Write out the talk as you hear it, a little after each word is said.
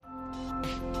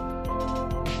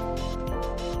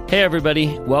Hey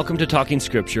everybody, welcome to Talking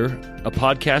Scripture, a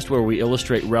podcast where we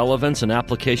illustrate relevance and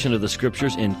application of the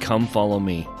Scriptures in Come Follow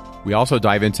Me. We also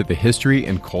dive into the history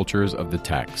and cultures of the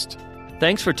text.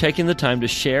 Thanks for taking the time to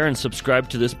share and subscribe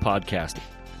to this podcast.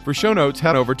 For show notes,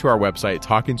 head over to our website,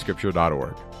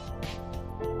 talkingscripture.org.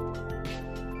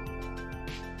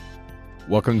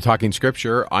 Welcome to Talking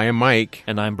Scripture. I am Mike.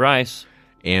 And I'm Bryce.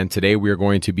 And today we are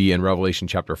going to be in Revelation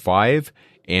chapter 5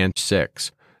 and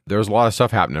 6. There's a lot of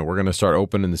stuff happening. We're going to start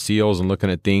opening the seals and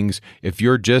looking at things. If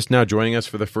you're just now joining us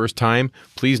for the first time,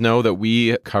 please know that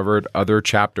we covered other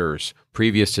chapters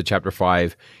previous to chapter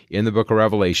 5 in the book of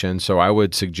Revelation. So I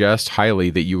would suggest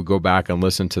highly that you would go back and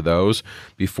listen to those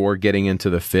before getting into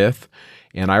the 5th.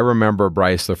 And I remember,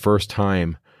 Bryce, the first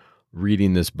time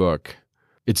reading this book.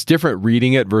 It's different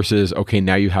reading it versus, okay,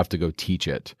 now you have to go teach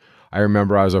it. I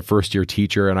remember I was a first-year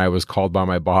teacher, and I was called by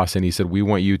my boss, and he said, we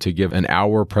want you to give an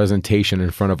hour presentation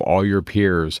in front of all your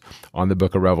peers on the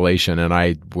book of Revelation, and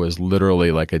I was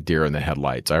literally like a deer in the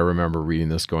headlights. I remember reading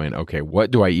this going, okay,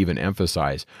 what do I even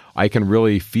emphasize? I can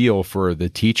really feel for the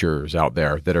teachers out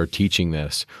there that are teaching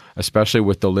this, especially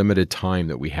with the limited time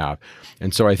that we have.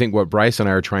 And so I think what Bryce and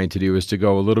I are trying to do is to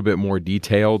go a little bit more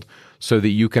detailed so that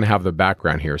you can have the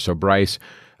background here. So Bryce,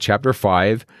 chapter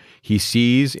 5, he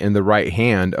sees in the right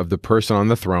hand of the person on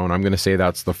the throne, I'm going to say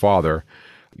that's the Father,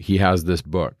 he has this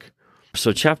book.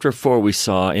 So chapter 4, we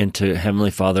saw into Heavenly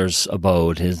Father's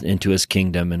abode, into His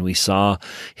kingdom, and we saw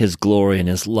His glory and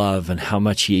His love and how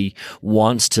much He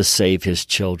wants to save His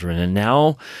children. And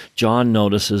now John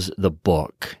notices the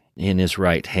book in his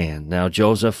right hand. Now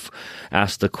Joseph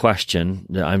asked the question,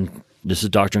 this is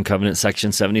Doctrine and Covenants,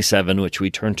 section 77, which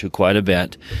we turn to quite a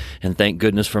bit. And thank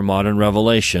goodness for modern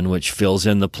revelation, which fills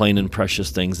in the plain and precious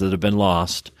things that have been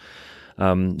lost.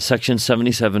 Section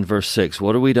 77, verse 6,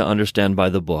 what are we to understand by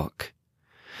the book?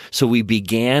 So we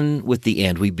began with the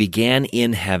end. We began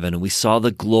in heaven, and we saw the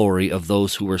glory of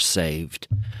those who were saved.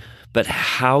 But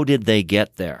how did they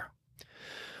get there?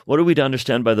 What are we to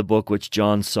understand by the book which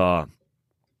John saw,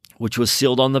 which was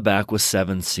sealed on the back with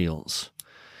 7 seals?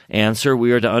 Answer,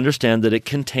 we are to understand that it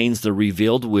contains the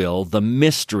revealed will, the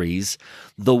mysteries,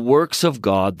 the works of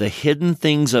God, the hidden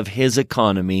things of His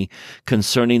economy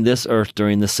concerning this earth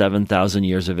during the 7,000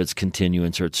 years of its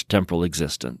continuance or its temporal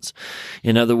existence.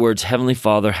 In other words, Heavenly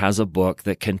Father has a book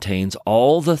that contains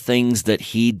all the things that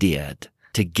He did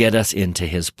to get us into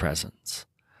His presence.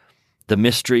 The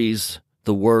mysteries,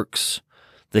 the works,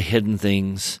 the hidden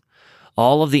things,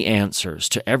 all of the answers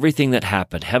to everything that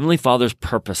happened, Heavenly Father's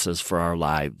purposes for our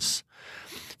lives,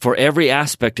 for every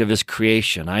aspect of His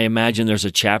creation. I imagine there's a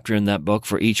chapter in that book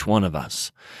for each one of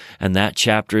us, and that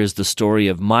chapter is the story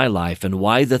of my life and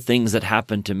why the things that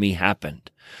happened to me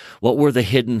happened. What were the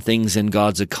hidden things in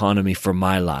God's economy for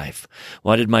my life?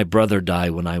 Why did my brother die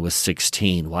when I was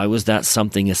 16? Why was that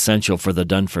something essential for the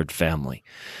Dunford family?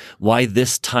 Why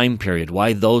this time period?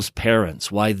 Why those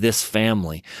parents? Why this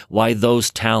family? Why those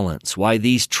talents? Why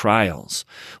these trials?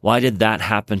 Why did that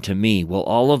happen to me? Well,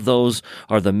 all of those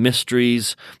are the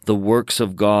mysteries, the works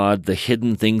of God, the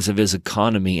hidden things of His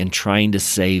economy in trying to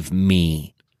save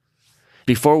me.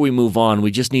 Before we move on,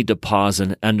 we just need to pause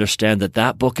and understand that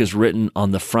that book is written on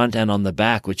the front and on the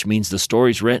back, which means the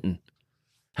story's written.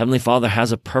 Heavenly Father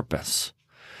has a purpose.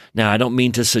 Now, I don't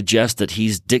mean to suggest that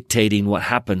He's dictating what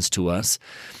happens to us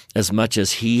as much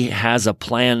as He has a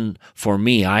plan for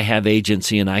me. I have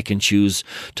agency and I can choose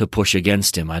to push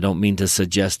against Him. I don't mean to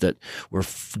suggest that we're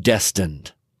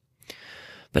destined.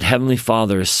 But Heavenly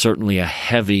Father is certainly a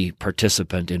heavy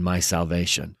participant in my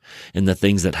salvation, in the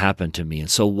things that happen to me. And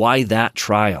so why that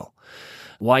trial?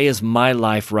 Why is my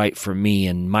life right for me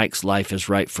and Mike's life is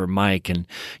right for Mike and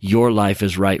your life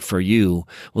is right for you?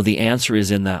 Well, the answer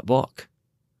is in that book.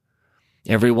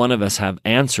 Every one of us have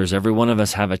answers. Every one of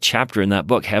us have a chapter in that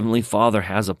book. Heavenly Father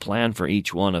has a plan for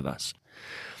each one of us.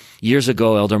 Years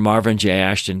ago, Elder Marvin J.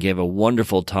 Ashton gave a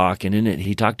wonderful talk, and in it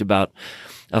he talked about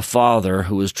a father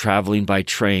who was traveling by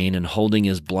train and holding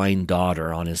his blind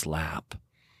daughter on his lap.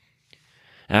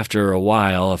 After a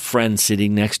while, a friend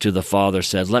sitting next to the father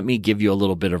said, "Let me give you a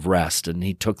little bit of rest," and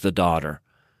he took the daughter.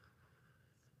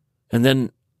 And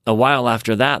then a while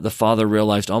after that, the father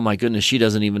realized, oh my goodness, she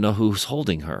doesn't even know who's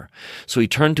holding her. So he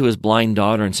turned to his blind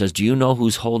daughter and says, "Do you know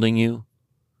who's holding you?"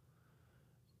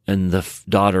 And the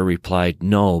daughter replied,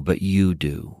 "No, but you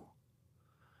do."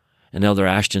 And Elder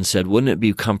Ashton said, wouldn't it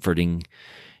be comforting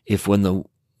if when the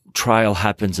trial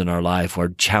happens in our life, or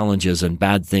challenges and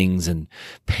bad things and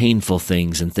painful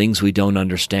things and things we don't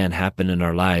understand happen in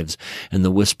our lives, and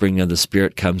the whispering of the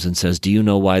Spirit comes and says, "Do you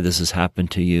know why this has happened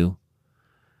to you?"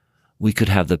 We could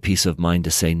have the peace of mind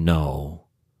to say, "No,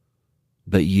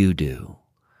 but you do."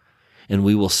 and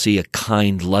we will see a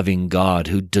kind, loving God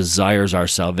who desires our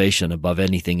salvation above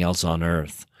anything else on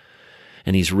earth.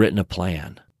 And he's written a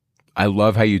plan. I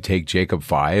love how you take Jacob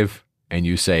 5 and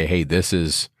you say, hey,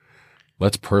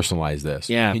 let's personalize this.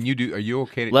 Yeah. Are you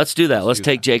okay? Let's do that. Let's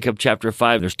take Jacob chapter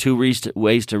 5. There's two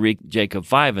ways to read Jacob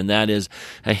 5, and that is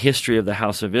a history of the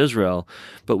house of Israel.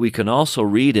 But we can also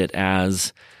read it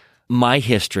as my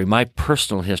history, my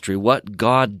personal history, what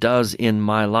God does in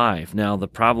my life. Now, the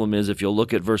problem is if you'll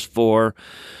look at verse 4,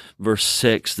 verse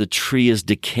 6, the tree is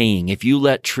decaying. If you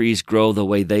let trees grow the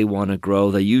way they want to grow,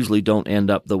 they usually don't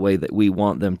end up the way that we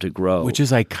want them to grow. Which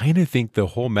is, I kind of think the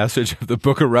whole message of the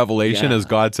book of Revelation is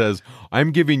God says,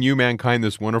 I'm giving you, mankind,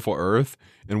 this wonderful earth.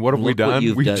 And what have we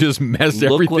done? We've just messed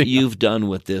everything Look what up. you've done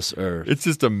with this earth. It's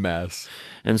just a mess.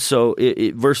 And so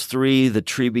verse 3, the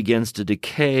tree begins to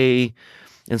decay.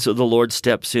 And so the Lord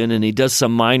steps in and he does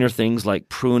some minor things like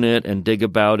prune it and dig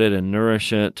about it and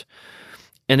nourish it.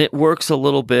 And it works a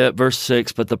little bit, verse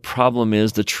 6, but the problem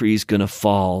is the tree's going to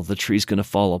fall. The tree's going to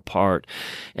fall apart.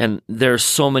 And there's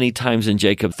so many times in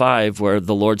Jacob 5 where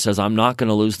the Lord says, I'm not going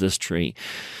to lose this tree.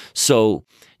 So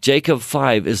Jacob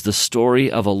 5 is the story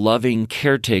of a loving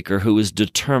caretaker who is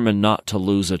determined not to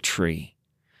lose a tree.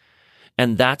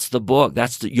 And that's the book.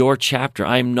 That's your chapter.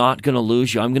 I'm not going to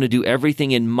lose you. I'm going to do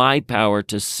everything in my power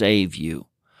to save you.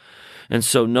 And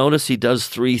so notice he does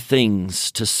three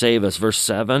things to save us. Verse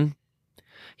 7,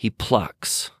 he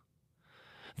plucks.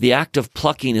 The act of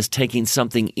plucking is taking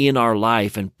something in our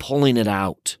life and pulling it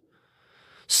out.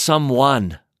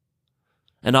 Someone,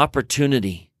 an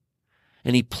opportunity.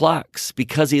 And he plucks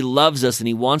because he loves us and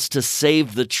he wants to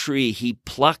save the tree. He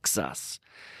plucks us.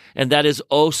 And that is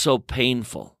oh so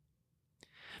painful.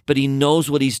 But he knows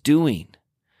what he's doing.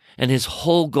 And his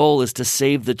whole goal is to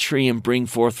save the tree and bring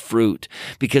forth fruit.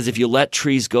 Because if you let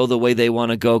trees go the way they want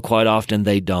to go, quite often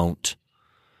they don't.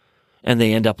 And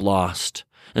they end up lost.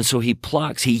 And so he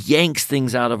plucks, he yanks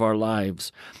things out of our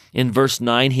lives. In verse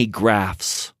 9, he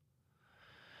grafts,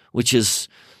 which is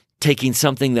taking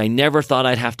something that I never thought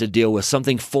I'd have to deal with,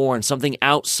 something foreign, something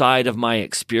outside of my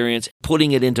experience,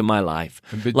 putting it into my life,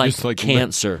 like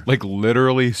cancer. Like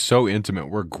literally so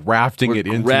intimate. We're grafting it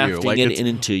into you. Like it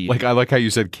into you. Like I like how you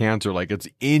said cancer, like it's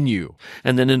in you.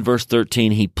 And then in verse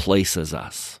 13, he places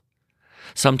us.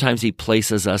 Sometimes he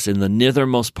places us in the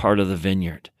nethermost part of the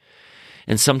vineyard.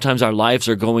 And sometimes our lives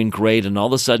are going great, and all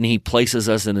of a sudden he places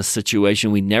us in a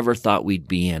situation we never thought we'd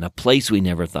be in, a place we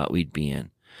never thought we'd be in.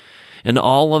 And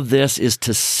all of this is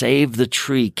to save the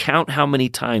tree. Count how many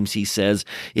times he says,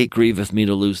 it grieveth me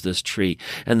to lose this tree.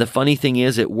 And the funny thing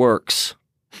is, it works.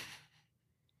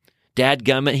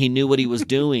 Dadgummit, he knew what he was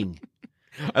doing.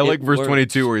 I like verse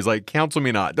 22 where he's like, counsel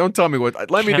me not. Don't tell me what,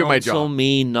 let me do my job. Counsel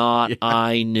me not, Yeah.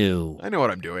 I knew. I know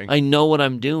what I'm doing. I know what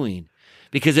I'm doing.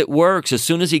 Because it works. As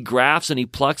soon as he grafts and he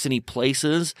plucks and he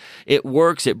places, it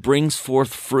works. It brings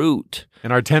forth fruit.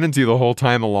 And our tendency the whole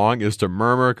time along is to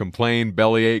murmur, complain,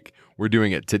 bellyache. We're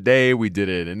doing it today. We did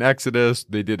it in Exodus.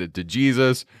 They did it to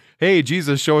Jesus. Hey,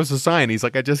 Jesus, show us a sign. He's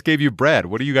like, I just gave you bread.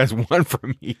 What do you guys want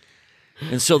from me?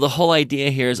 And so the whole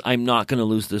idea here is I'm not going to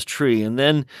lose this tree. And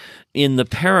then in the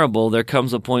parable, there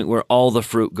comes a point where all the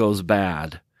fruit goes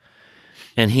bad.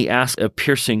 And he asks a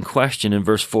piercing question in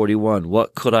verse 41,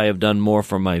 what could I have done more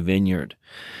for my vineyard?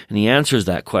 And he answers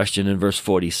that question in verse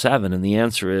 47, and the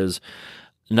answer is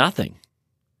nothing.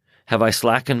 Have I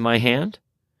slackened my hand?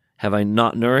 Have I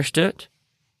not nourished it?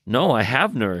 No, I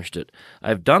have nourished it.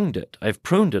 I've dunged it. I've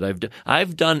pruned it.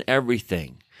 I've done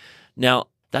everything. Now,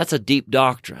 that's a deep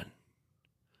doctrine.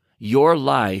 Your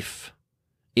life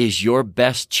is your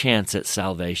best chance at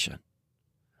salvation.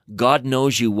 God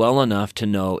knows you well enough to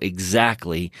know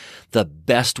exactly the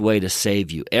best way to save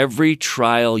you. Every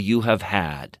trial you have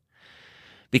had.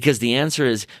 Because the answer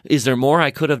is there more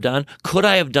I could have done? Could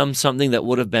I have done something that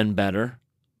would have been better?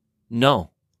 No.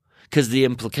 Because the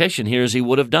implication here is he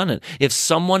would have done it. If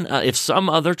some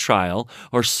other trial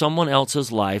or someone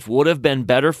else's life would have been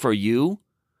better for you,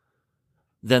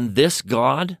 then this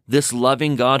God, this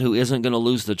loving God who isn't going to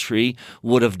lose the tree,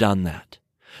 would have done that.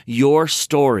 Your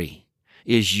story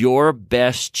is your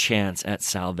best chance at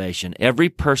salvation. Every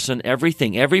person,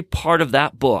 everything, every part of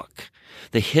that book,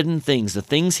 the hidden things, the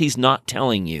things he's not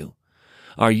telling you,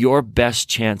 are your best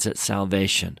chance at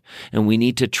salvation. And we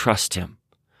need to trust him,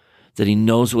 that he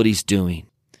knows what he's doing.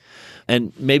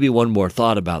 And maybe one more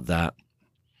thought about that.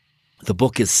 The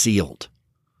book is sealed.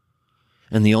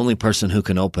 And the only person who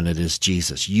can open it is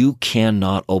Jesus. You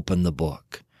cannot open the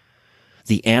book.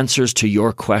 The answers to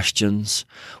your questions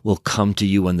will come to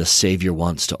you when the Savior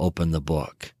wants to open the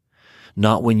book,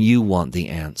 not when you want the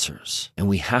answers. And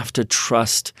we have to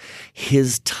trust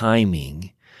his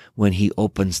timing when he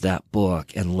opens that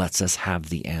book and lets us have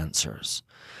the answers.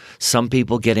 Some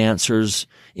people get answers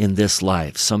in this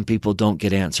life. Some people don't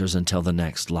get answers until the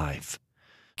next life.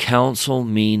 Counsel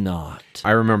me not.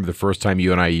 I remember the first time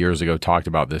you and I years ago talked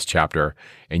about this chapter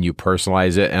and you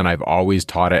personalize it, and I've always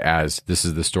taught it as this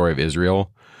is the story of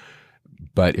Israel.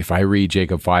 But if I read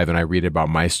Jacob 5 and I read about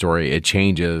my story, it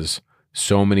changes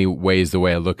so many ways the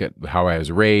way I look at how I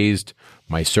was raised,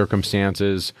 my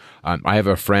circumstances. I have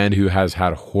a friend who has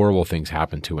had horrible things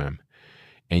happen to him,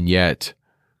 and yet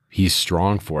he's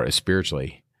strong for it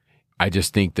spiritually. I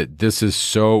just think that this is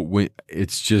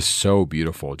it's just so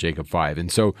beautiful, Jacob 5.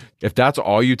 And so if that's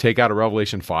all you take out of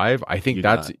Revelation 5, I think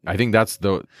that's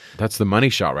the money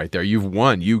shot right there. You've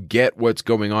won. You get what's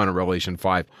going on in Revelation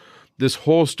 5. This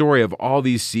whole story of all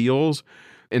these seals.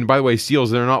 And by the way,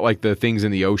 seals, they're not like the things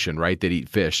in the ocean, right, that eat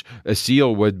fish. A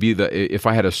seal would be if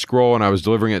I had a scroll and I was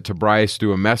delivering it to Bryce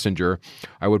through a messenger,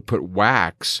 I would put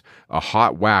a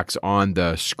hot wax on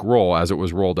the scroll as it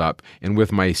was rolled up. And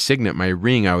with my signet, my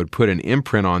ring, I would put an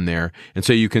imprint on there. And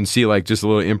so you can see like just a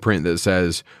little imprint that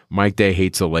says, Mike Day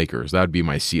hates the Lakers. That would be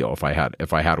my seal if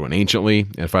I had one anciently.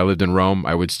 And if I lived in Rome,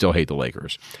 I would still hate the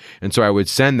Lakers. And so I would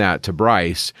send that to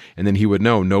Bryce, and then he would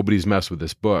know nobody's messed with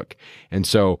this book. And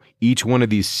so each one of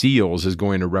these seals is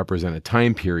going to represent a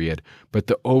time period. But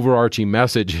the overarching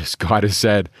message is God has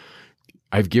said,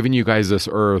 I've given you guys this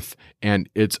earth, and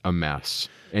it's a mess.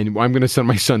 And I'm going to send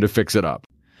my son to fix it up.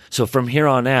 So from here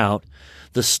on out,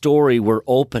 the story we're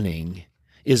opening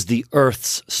is the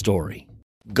earth's story.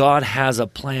 God has a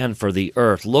plan for the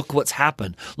earth. Look what's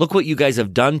happened. Look what you guys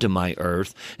have done to my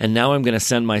earth. And now I'm going to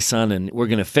send my son, and we're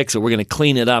going to fix it. We're going to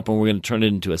clean it up, and we're going to turn it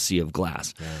into a sea of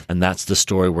glass. Yeah. And that's the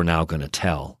story we're now going to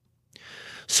tell.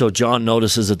 So John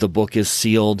notices that the book is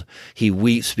sealed. He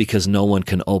weeps because no one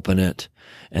can open it.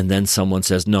 And then someone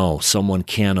says, no, someone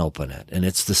can open it. And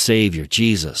it's the Savior,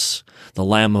 Jesus, the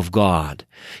Lamb of God.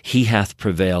 He hath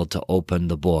prevailed to open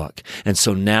the book. And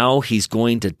so now he's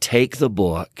going to take the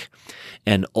book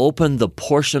and open the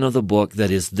portion of the book that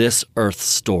is this earth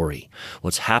story.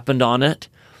 What's happened on it,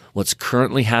 what's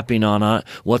currently happening on it,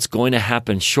 what's going to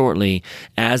happen shortly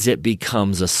as it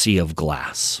becomes a sea of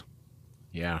glass.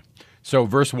 Yeah. So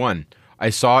verse 1, I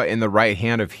saw in the right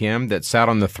hand of him that sat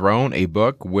on the throne a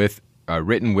book with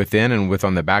written within and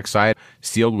on the backside,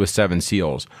 sealed with 7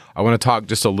 seals. I want to talk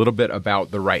just a little bit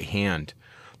about the right hand.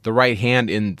 The right hand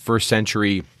in first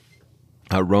century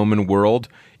Roman world,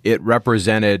 it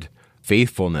represented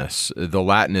faithfulness. The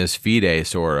Latin is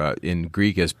fides, or in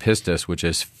Greek is pistis, which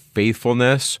is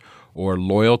faithfulness or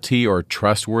loyalty or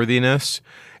trustworthiness.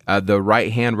 The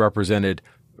right hand represented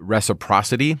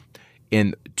reciprocity.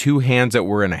 In 2 hands that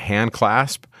were in a hand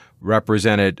clasp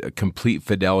represented complete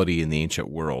fidelity in the ancient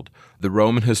world. The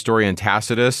Roman historian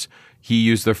Tacitus, he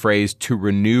used the phrase to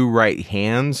renew right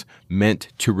hands meant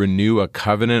to renew a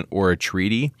covenant or a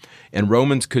treaty. And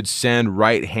Romans could send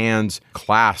right hands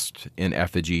clasped in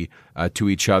effigy to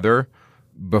each other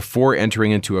before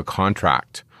entering into a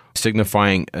contract,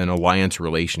 signifying an alliance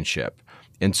relationship.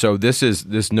 And so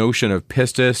this notion of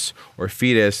pistis or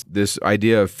fides, this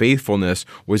idea of faithfulness,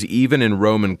 was even in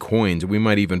Roman coins. We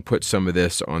might even put some of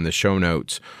this on the show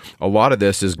notes. A lot of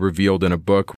this is revealed in a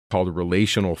book called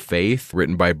Relational Faith,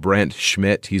 written by Brent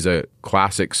Schmidt. He's a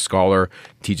classic scholar,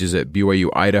 teaches at BYU,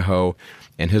 Idaho.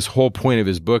 And his whole point of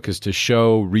his book is to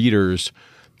show readers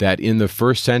that in the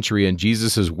first century in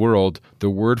Jesus' world,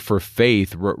 the word for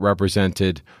faith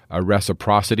represented a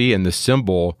reciprocity, and the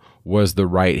symbol was the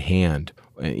right hand,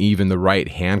 even the right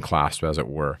hand clasp, as it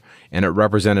were. And it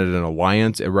represented an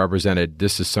alliance. It represented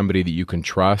this is somebody that you can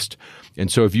trust.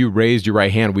 And so if you raised your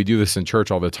right hand, we do this in church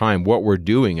all the time, what we're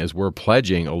doing is we're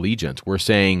pledging allegiance. We're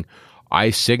saying, I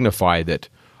signify that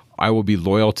I will be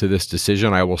loyal to this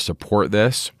decision. I will support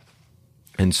this.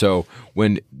 And so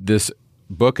when this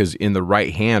book is in the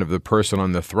right hand of the person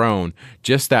on the throne,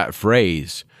 just that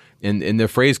phrase, and the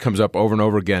phrase comes up over and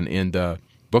over again in the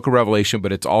book of Revelation,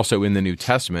 but it's also in the New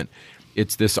Testament.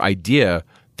 It's this idea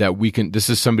that this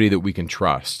is somebody that we can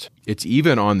trust. It's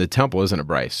even on the temple, isn't it,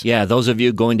 Bryce? Yeah, those of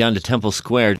you going down to Temple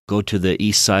Square, go to the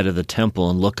east side of the temple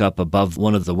and look up above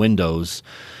one of the windows.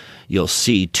 You'll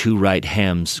see 2 right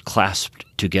hands clasped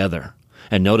together.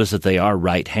 And notice that they are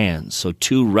right hands. So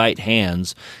 2 right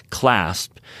hands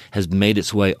clasped has made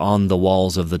its way on the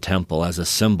walls of the temple as a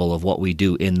symbol of what we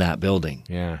do in that building.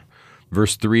 Yeah.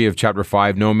 Verse 3 of chapter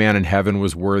 5, no man in heaven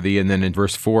was worthy. And then in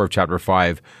verse 4 of chapter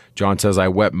 5, John says, I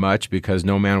wept much because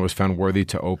no man was found worthy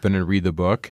to open and read the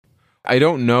book. I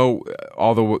don't know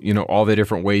all the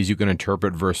different ways you can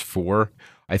interpret verse 4.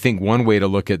 I think one way to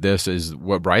look at this is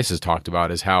what Bryce has talked about,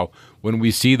 is how when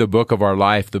we see the book of our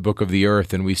life, the book of the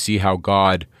earth, and we see how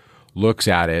God looks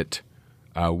at it,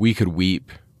 we could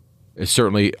weep.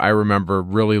 Certainly, I remember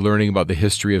really learning about the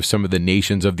history of some of the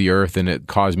nations of the earth, and it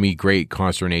caused me great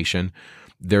consternation.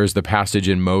 There's the passage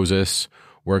in Moses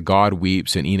where God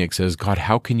weeps, and Enoch says, God,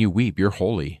 how can you weep? You're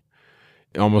holy.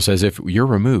 Almost as if you're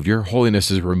removed. Your holiness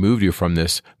has removed you from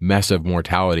this mess of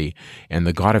mortality. And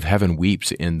the God of heaven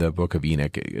weeps in the book of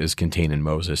Enoch is contained in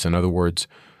Moses. In other words,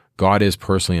 God is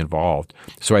personally involved.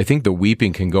 So I think the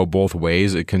weeping can go both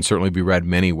ways. It can certainly be read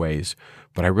many ways.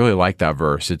 But I really like that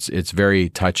verse. It's very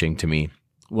touching to me.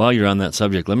 While you're on that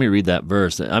subject, let me read that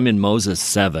verse. I'm in Moses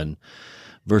 7,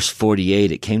 verse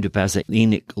 48. It came to pass that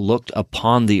Enoch looked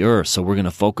upon the earth. So we're going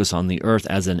to focus on the earth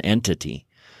as an entity.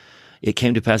 It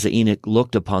came to pass that Enoch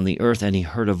looked upon the earth, and he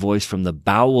heard a voice from the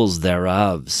bowels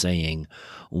thereof, saying,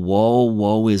 Woe,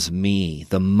 woe is me,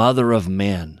 the mother of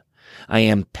men. I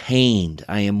am pained,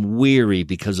 I am weary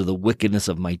because of the wickedness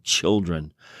of my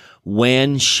children.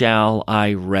 When shall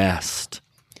I rest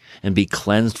and be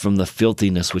cleansed from the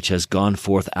filthiness which has gone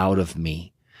forth out of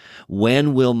me?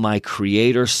 When will my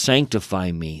Creator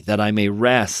sanctify me, that I may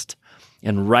rest,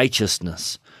 and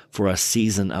righteousness for a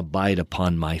season abide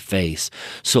upon my face?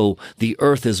 So the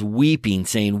earth is weeping,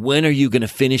 saying, when are you going to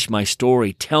finish my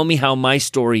story? Tell me how my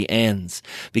story ends.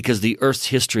 Because the earth's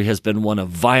history has been one of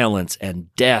violence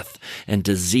and death and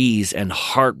disease and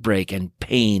heartbreak and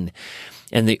pain.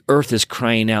 And the earth is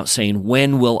crying out, saying,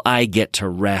 when will I get to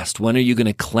rest? When are you going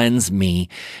to cleanse me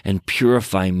and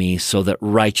purify me so that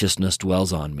righteousness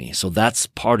dwells on me? So that's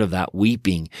part of that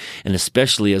weeping. And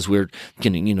especially as we're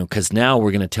going to, because now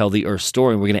we're going to tell the earth's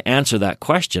story, and we're going to answer that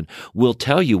question. We'll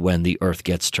tell you when the earth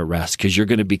gets to rest, because you're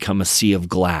going to become a sea of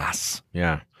glass.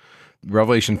 Yeah.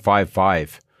 Revelation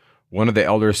 5:5. One of the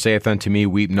elders saith unto me,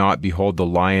 Weep not, behold, the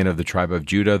Lion of the tribe of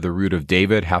Judah, the root of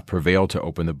David, hath prevailed to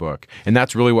open the book. And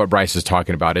that's really what Bryce is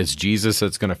talking about. It's Jesus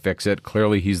that's going to fix it.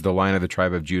 Clearly, he's the Lion of the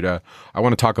tribe of Judah. I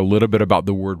want to talk a little bit about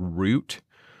the word root,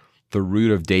 the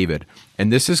root of David. And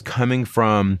this is coming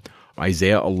from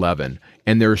Isaiah 11.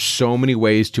 And there's so many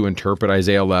ways to interpret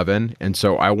Isaiah 11. And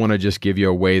so I want to just give you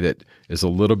a way that is a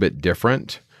little bit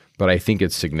different, but I think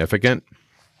it's significant.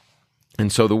 And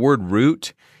so the word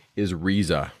root is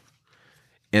Riza.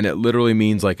 And it literally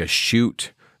means like a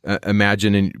shoot.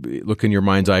 Imagine and look in your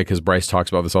mind's eye, because Bryce talks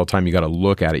about this all the time. You got to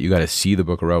look at it. You got to see the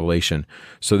book of Revelation.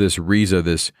 So this Riza,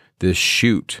 this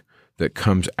shoot that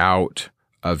comes out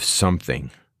of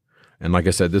something. And like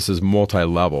I said, this is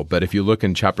multi-level. But if you look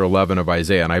in chapter 11 of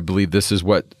Isaiah, and I believe this is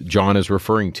what John is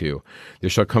referring to, there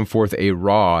shall come forth a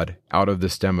rod out of the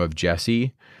stem of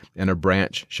Jesse, and a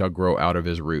branch shall grow out of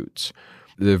his roots.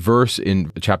 The verse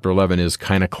in chapter 11 is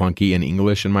kind of clunky in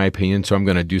English, in my opinion, so I'm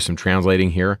going to do some translating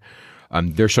here.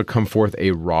 There shall come forth a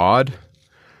rod.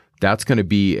 That's going to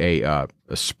be a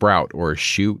sprout or a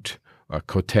shoot, a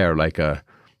koter, like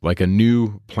a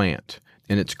new plant,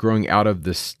 and it's growing out of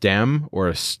the stem or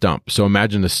a stump. So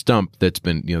imagine a stump that's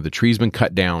been, the tree's been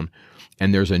cut down,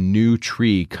 and there's a new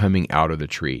tree coming out of the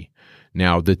tree.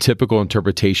 Now, the typical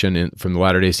interpretation from the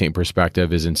Latter-day Saint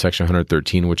perspective is in section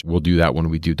 113, which we'll do that when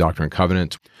we do Doctrine and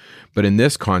Covenants. But in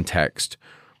this context,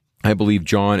 I believe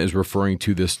John is referring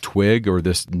to this twig or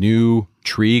this new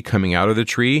tree coming out of the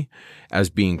tree as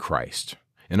being Christ.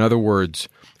 In other words,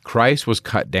 Christ was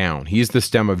cut down. He's the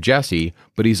stem of Jesse,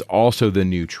 but he's also the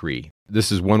new tree.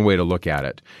 This is one way to look at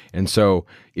it. And so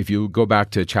if you go back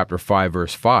to chapter 5,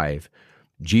 verse 5,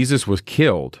 Jesus was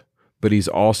killed, but he's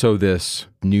also this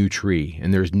new tree,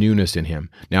 and there's newness in him.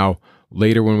 Now,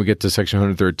 later when we get to section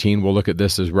 113, we'll look at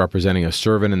this as representing a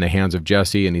servant in the hands of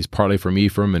Jesse, and he's partly from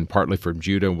Ephraim and partly from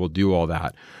Judah, and we'll do all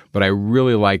that. But I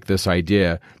really like this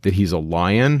idea that he's a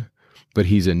lion, but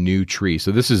he's a new tree.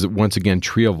 So this is, once again,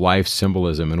 tree of life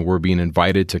symbolism, and we're being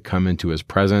invited to come into his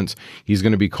presence. He's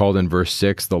going to be called in verse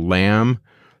 6, the Lamb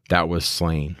that was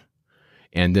slain.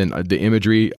 And then the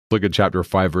imagery, look at chapter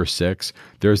 5, verse 6.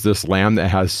 There's this lamb that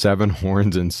has 7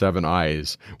 horns and 7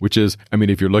 eyes, which is,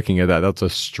 if you're looking at that, that's a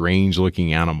strange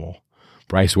looking animal.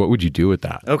 Bryce, what would you do with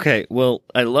that? Okay, well,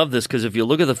 I love this because if you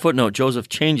look at the footnote, Joseph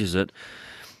changes it,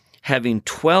 having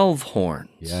 12 horns.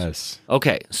 Yes.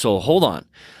 Okay, so hold on.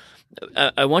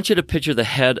 I want you to picture the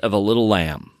head of a little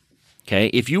lamb. Okay,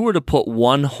 if you were to put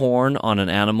 1 horn on an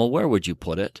animal, where would you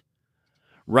put it?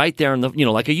 Right there in the,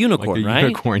 like a unicorn, right?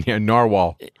 Unicorn, yeah,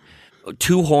 narwhal.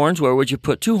 2 horns, where would you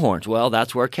put 2 horns? Well,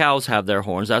 that's where cows have their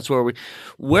horns. That's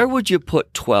where would you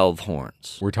put 12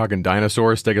 horns? We're talking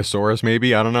dinosaur, stegosaurus,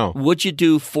 maybe? I don't know. Would you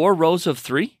do 4 rows of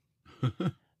 3?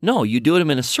 No, you do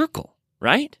them in a circle,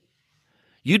 right?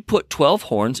 You'd put 12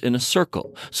 horns in a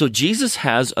circle. So Jesus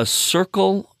has a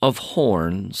circle of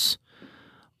horns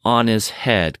on his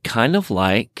head, kind of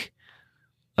like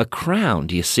a crown.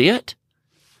 Do you see it?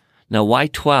 Now, why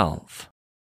 12?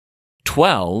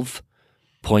 12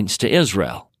 points to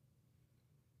Israel.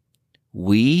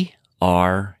 We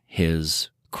are his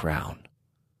crown.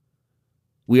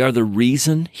 We are the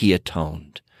reason he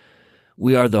atoned.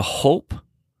 We are the hope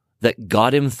that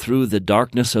got him through the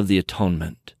darkness of the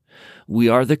atonement. We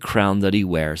are the crown that he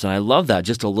wears. And I love that,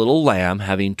 just a little lamb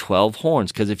having 12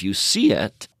 horns, because if you see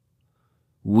it,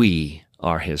 we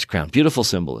are his crown. Beautiful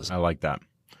symbolism. I like that.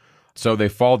 So they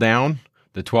fall down,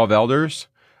 the 12 elders.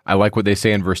 I like what they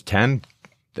say in verse 10,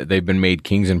 that they've been made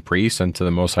kings and priests unto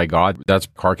the Most High God. That's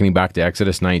hearkening back to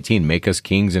Exodus 19. Make us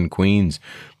kings and queens,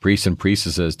 priests and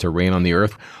priestesses to reign on the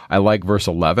earth. I like verse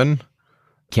 11.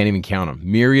 Can't even count them.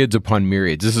 Myriads upon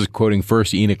myriads. This is quoting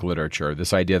First Enoch literature,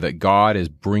 this idea that God is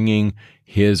bringing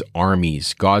his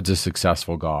armies. God's a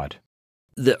successful God.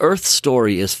 The earth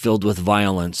story is filled with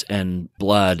violence and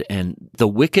blood, and the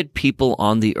wicked people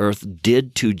on the earth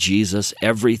did to Jesus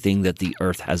everything that the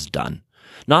earth has done.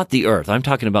 Not the earth. I'm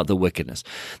talking about the wickedness.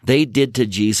 They did to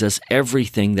Jesus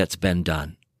everything that's been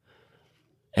done.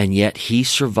 And yet he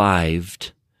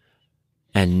survived,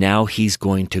 and now he's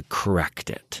going to correct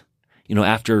it. You know,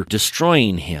 after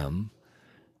destroying him,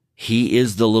 he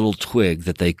is the little twig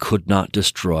that they could not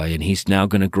destroy, and he's now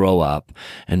going to grow up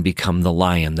and become the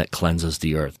lion that cleanses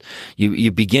the earth.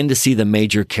 You begin to see the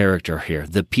major character here.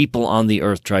 The people on the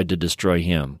earth tried to destroy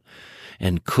him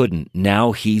and couldn't.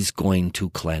 Now he's going to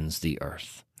cleanse the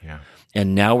earth. Yeah.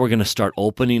 And now we're going to start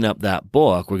opening up that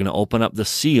book. We're going to open up the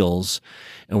seals,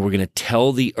 and we're going to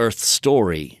tell the earth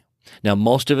story. Now,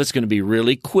 most of it's going to be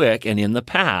really quick and in the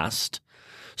past,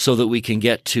 so that we can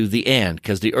get to the end,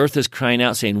 because the earth is crying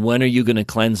out saying, when are you going to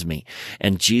cleanse me?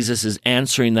 And Jesus is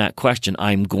answering that question.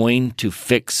 I'm going to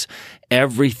fix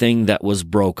everything that was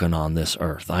broken on this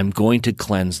earth. I'm going to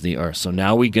cleanse the earth. So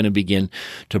now we're going to begin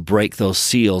to break those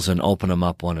seals and open them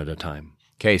up one at a time.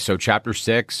 Okay, so chapter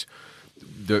 6,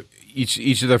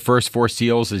 each of the first 4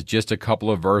 seals is just a couple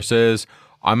of verses.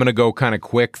 I'm going to go kind of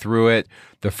quick through it.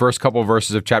 The first couple of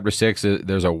verses of chapter 6,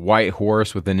 there's a white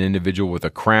horse with an individual with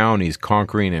a crown. He's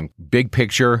conquering, and big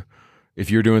picture, if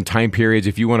you're doing time periods,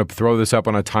 if you want to throw this up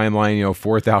on a timeline,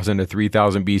 4,000 to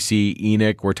 3,000 BC,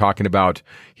 Enoch, we're talking about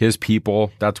his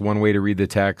people. That's one way to read the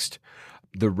text.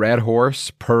 The red horse,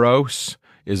 Puros,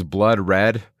 is blood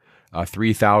red.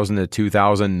 3,000 to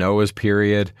 2,000, Noah's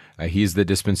period. He's the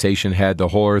dispensation head. The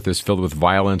whole earth is filled with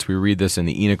violence. We read this in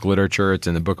the Enoch literature. It's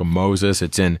in the book of Moses.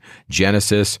 It's in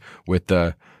Genesis with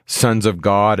the sons of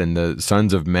God and the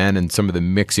sons of men and some of the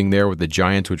mixing there with the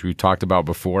giants, which we've talked about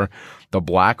before. The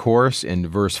black horse in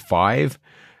verse 5,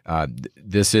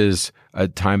 this is a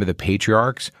time of the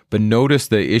patriarchs. But notice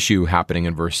the issue happening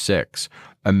in verse 6.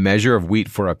 A measure of wheat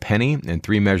for a penny and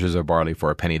 3 measures of barley for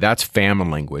a penny. That's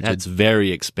famine language. That's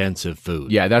very expensive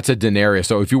food. Yeah, that's a denarius.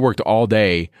 So if you worked all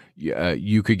day,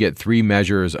 you could get 3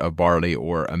 measures of barley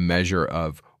or a measure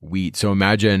of wheat. So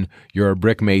imagine you're a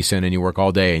brick mason and you work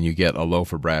all day and you get a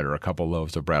loaf of bread or a couple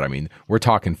loaves of bread. I mean, we're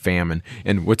talking famine.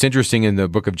 And what's interesting in the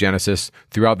book of Genesis,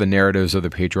 throughout the narratives of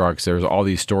the patriarchs, there's all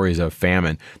these stories of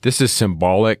famine. This is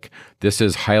symbolic. This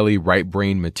is highly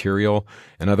right-brain material.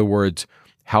 In other words,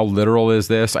 how literal is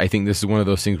this? I think this is one of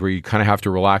those things where you kind of have to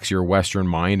relax your Western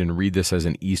mind and read this as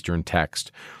an Eastern text.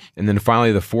 And then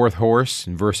finally, the 4th horse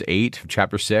in verse 8 of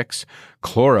chapter 6,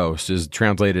 chloros is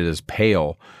translated as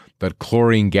pale, but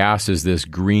chlorine gas is this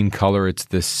green color. It's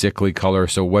this sickly color.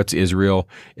 So what's Israel?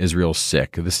 Israel's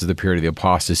sick. This is the period of the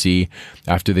apostasy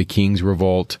after the king's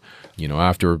revolt,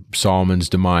 after Solomon's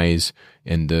demise,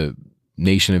 and the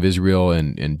nation of Israel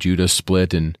and Judah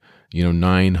split and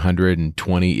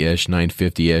 920-ish,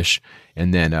 950-ish,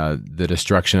 and then the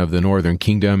destruction of the northern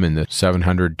kingdom in the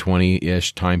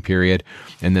 720-ish time period,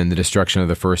 and then the destruction of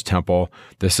the first temple.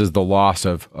 This is the loss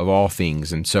of all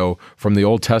things. And so from the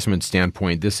Old Testament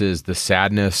standpoint, this is the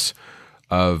sadness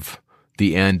of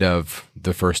the end of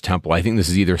the first temple. I think this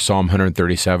is either Psalm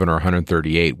 137 or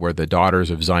 138, where the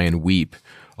daughters of Zion weep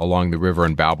along the river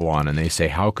in Babylon, and they say,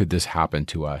 how could this happen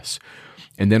to us?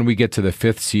 And then we get to the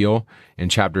 5th seal in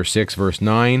chapter 6, verse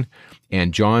 9,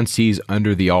 and John sees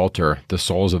under the altar the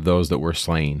souls of those that were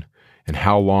slain. And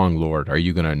how long, Lord, are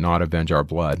you going to not avenge our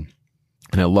blood?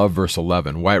 And I love verse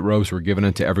 11. White robes were given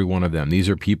unto every one of them. These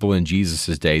are people in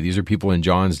Jesus' day. These are people in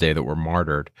John's day that were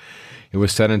martyred. It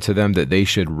was said unto them that they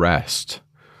should rest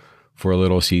for a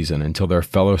little season until their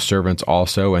fellow servants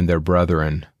also and their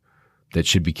brethren that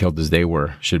should be killed as they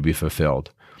were should be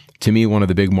fulfilled. To me, one of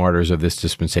the big martyrs of this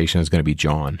dispensation is going to be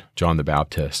John the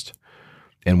Baptist.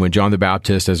 And when John the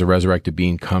Baptist, as a resurrected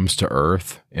being, comes to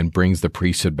earth and brings the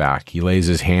priesthood back, he lays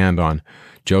his hand on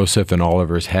Joseph and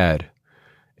Oliver's head.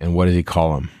 And what does he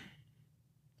call them?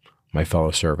 My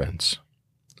fellow servants.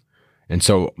 And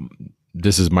so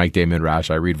this is Mike Day Midrash.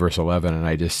 I read verse 11 and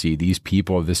I just see these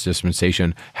people of this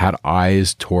dispensation had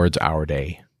eyes towards our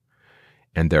day,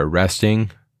 and they're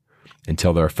resting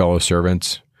until their fellow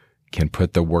servants can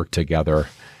put the work together.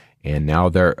 And now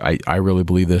I really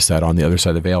believe this, that on the other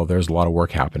side of the veil, there's a lot of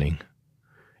work happening,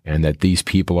 and that these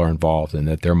people are involved and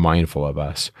that they're mindful of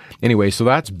us. Anyway, so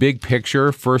that's big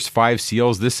picture, first 5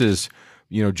 seals. This is,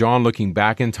 John looking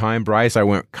back in time. Bryce, I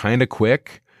went kind of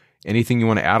quick. Anything you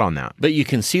want to add on that? But you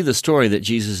can see the story that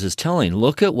Jesus is telling.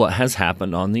 Look at what has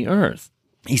happened on the earth.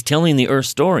 He's telling the earth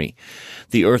story.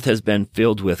 The earth has been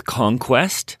filled with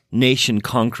conquest, nation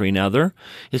conquering other.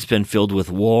 It's been filled with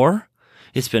war.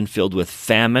 It's been filled with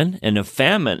famine. And a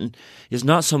famine is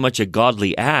not so much a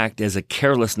godly act as a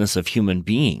carelessness of human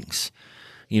beings.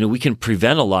 We can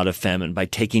prevent a lot of famine by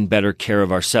taking better care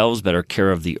of ourselves, better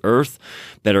care of the earth,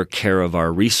 better care of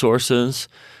our resources.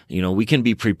 We can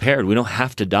be prepared. We don't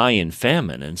have to die in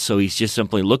famine. And so he's just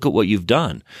simply, look at what you've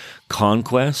done.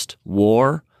 Conquest,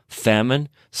 war, famine,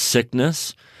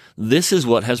 sickness. This is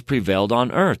what has prevailed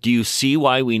on earth. Do you see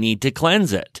why we need to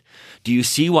cleanse it? Do you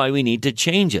see why we need to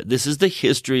change it? This is the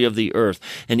history of the earth.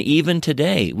 And even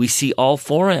today, we see all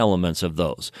 4 elements of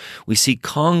those. We see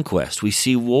conquest, we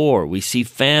see war, we see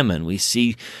famine, we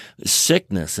see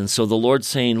sickness. And so the Lord's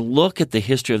saying, look at the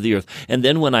history of the earth. And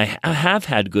then when I have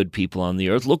had good people on the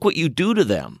earth, look what you do to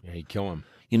them. Yeah, you kill them.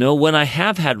 When I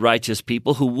have had righteous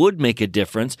people who would make a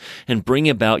difference and bring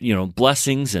about,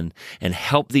 blessings and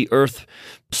help the earth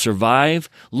survive,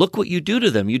 look what you do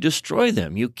to them. You destroy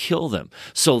them. You kill them.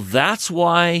 So that's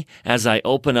why, as I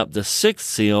open up the 6th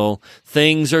seal,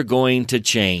 things are going to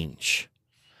change.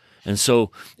 And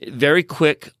so, very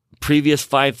quick, previous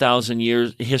 5,000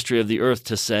 years history of the earth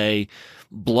to say,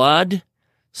 blood,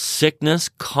 sickness,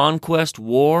 conquest,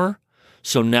 war.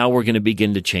 So now we're going to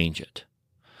begin to change it.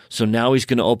 So now he's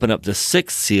going to open up the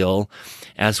 6th seal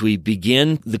as we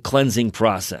begin the cleansing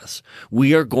process.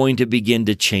 We are going to begin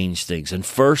to change things. And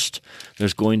first,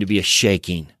 there's going to be a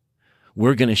shaking.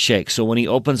 We're going to shake. So when he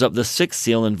opens up the 6th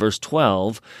seal in verse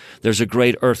 12, there's a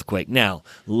great earthquake. Now,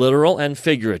 literal and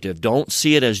figurative. Don't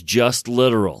see it as just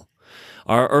literal.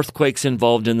 Are earthquakes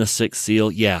involved in the 6th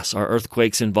seal? Yes. Are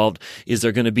earthquakes involved? Is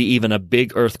there going to be even a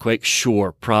big earthquake?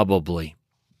 Sure, probably.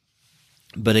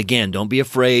 But again, don't be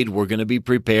afraid. We're going to be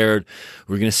prepared.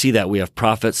 We're going to see that. We have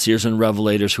prophets, seers, and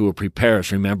revelators who will prepare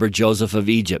us. Remember Joseph of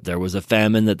Egypt. There was a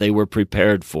famine that they were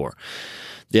prepared for.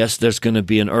 Yes, there's going to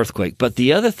be an earthquake. But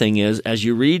the other thing is, as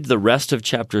you read the rest of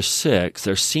chapter 6,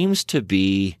 there seems to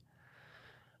be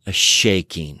a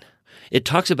shaking. It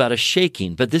talks about a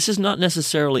shaking, but this is not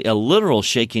necessarily a literal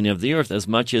shaking of the earth as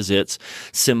much as it's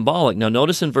symbolic. Now,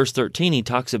 notice in verse 13, he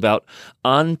talks about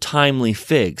untimely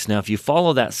figs. Now, if you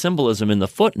follow that symbolism in the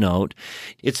footnote,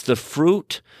 it's the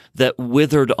fruit that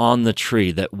withered on the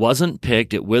tree, that wasn't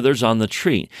picked, it withers on the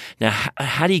tree. Now,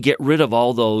 how do you get rid of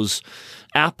all those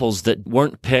apples that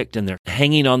weren't picked and they're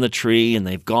hanging on the tree and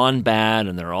they've gone bad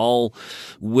and they're all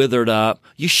withered up?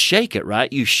 You shake it,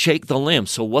 right? You shake the limb.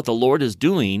 So what the Lord is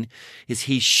doing is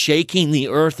he's shaking the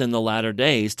earth in the latter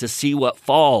days to see what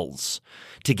falls,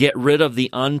 to get rid of the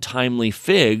untimely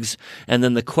figs. And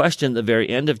then the question at the very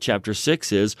end of chapter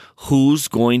 6 is, who's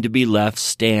going to be left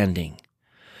standing?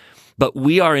 But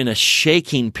we are in a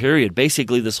shaking period.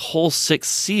 Basically, this whole 6th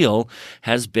seal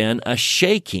has been a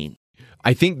shaking.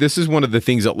 I think this is one of the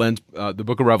things that lends the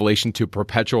book of Revelation to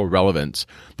perpetual relevance.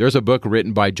 There's a book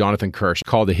written by Jonathan Kirsch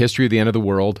called The History of the End of the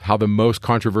World, How the Most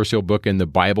Controversial Book in the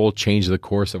Bible Changed the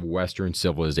Course of Western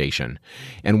Civilization.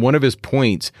 And one of his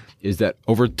points is that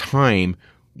over time,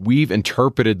 we've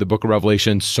interpreted the book of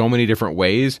Revelation so many different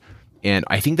ways. And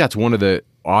I think that's one of the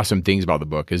awesome things about the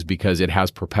book is because it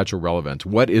has perpetual relevance.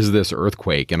 What is this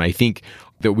earthquake? And I think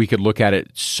that we could look at it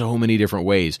so many different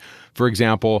ways. For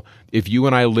example, if you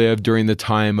and I lived during the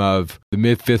time of the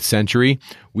mid-5th century,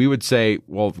 we would say,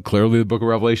 well, clearly the book of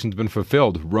Revelation has been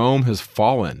fulfilled. Rome has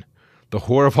fallen. The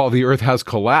whore of all the earth has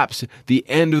collapsed. The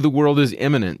end of the world is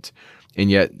imminent. And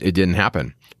yet it didn't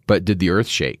happen. But did the earth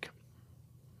shake?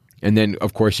 And then,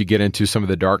 of course, you get into some of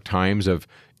the dark times of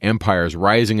empires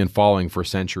rising and falling for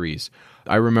centuries.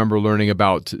 I remember learning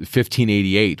about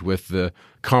 1588 with the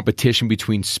competition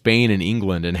between Spain and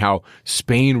England and how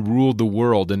Spain ruled the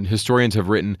world. And historians have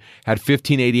written, had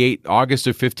August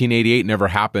of 1588 never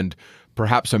happened,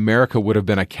 perhaps America would have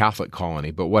been a Catholic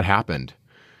colony. But what happened?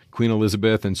 Queen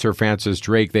Elizabeth and Sir Francis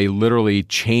Drake, they literally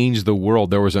changed the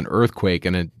world. There was an earthquake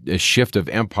and a shift of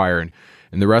empire,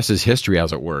 and the rest is history,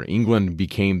 as it were. England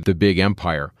became the big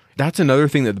empire. That's another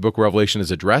thing that the book of Revelation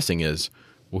is addressing is,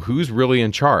 well, who's really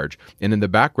in charge? And in the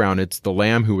background, it's the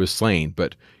Lamb who was slain.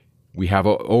 But We have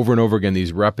over and over again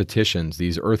these repetitions,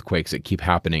 these earthquakes that keep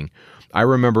happening. I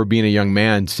remember being a young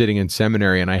man sitting in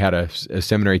seminary, and I had a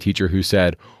seminary teacher who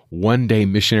said, one day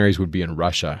missionaries would be in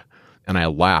Russia. And I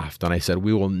laughed, and I said,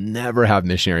 we will never have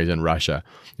missionaries in Russia.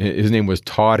 His name was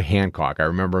Todd Hancock. I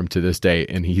remember him to this day.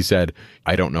 And he said,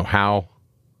 I don't know how,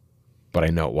 but I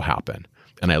know it will happen.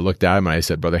 And I looked at him and I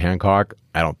said, Brother Hancock,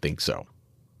 I don't think so.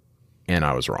 And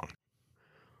I was wrong.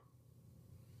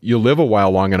 You live a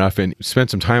while long enough and spend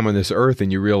some time on this earth,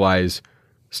 and you realize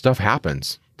stuff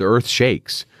happens. The earth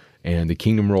shakes and the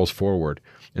kingdom rolls forward.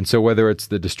 And so whether it's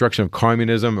the destruction of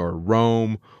communism or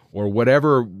Rome or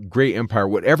whatever great empire,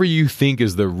 whatever you think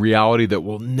is the reality that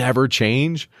will never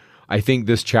change, I think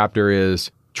this chapter is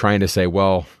trying to say,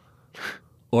 well,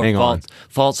 or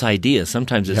false ideas.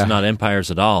 Sometimes it's not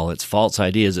empires at all. It's false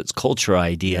ideas. It's cultural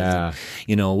ideas. Yeah.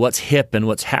 You know, what's hip and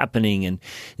what's happening. And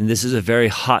this is a very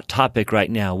hot topic right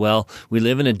now. Well, we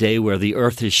live in a day where the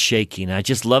earth is shaking. I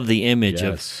just love the image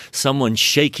of someone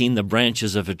shaking the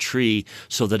branches of a tree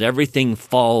so that everything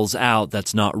falls out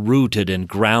that's not rooted and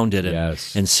grounded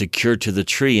and secured to the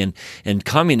tree. And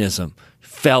communism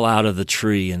fell out of the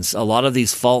tree, and a lot of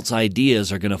these false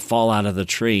ideas are going to fall out of the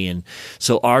tree. And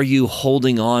so are you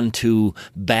holding on to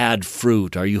bad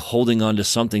fruit? Are you holding on to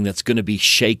something that's going to be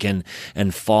shaken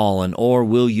and fallen? Or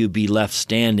will you be left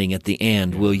standing at the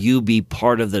end? Will you be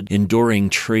part of the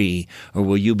enduring tree, or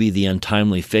will you be the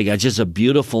untimely fig? It's just a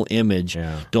beautiful image.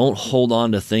 Don't hold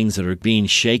on to things that are being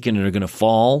shaken and are going to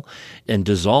fall and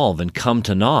dissolve and come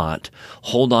to naught.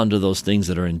 Hold on to those things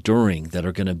that are enduring, that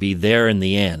are going to be there in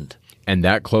the end. And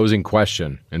that closing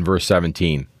question in verse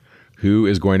 17, who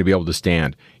is going to be able to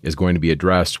stand, is going to be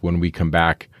addressed when we come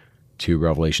back to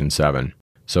Revelation 7.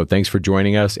 So thanks for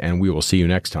joining us, and we will see you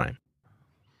next time.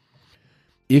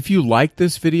 If you like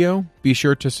this video, be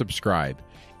sure to subscribe.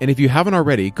 And if you haven't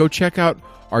already, go check out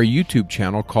our YouTube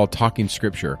channel called Talking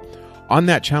Scripture. On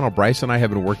that channel, Bryce and I have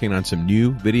been working on some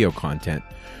new video content.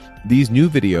 These new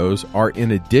videos are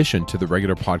in addition to the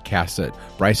regular podcasts that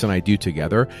Bryce and I do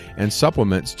together and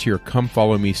supplements to your Come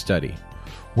Follow Me study.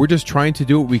 We're just trying to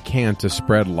do what we can to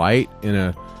spread light in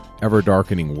a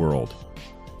ever-darkening world.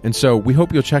 And so we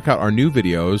hope you'll check out our new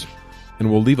videos,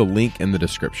 and we'll leave a link in the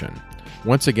description.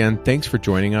 Once again, thanks for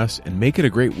joining us, and make it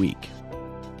a great week.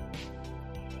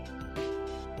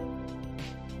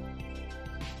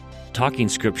 Talking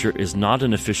Scripture is not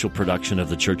an official production of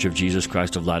The Church of Jesus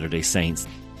Christ of Latter-day Saints.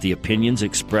 The opinions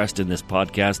expressed in this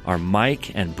podcast are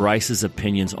Mike and Bryce's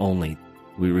opinions only.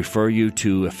 We refer you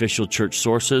to official church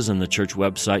sources and the church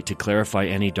website to clarify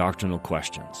any doctrinal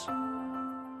questions.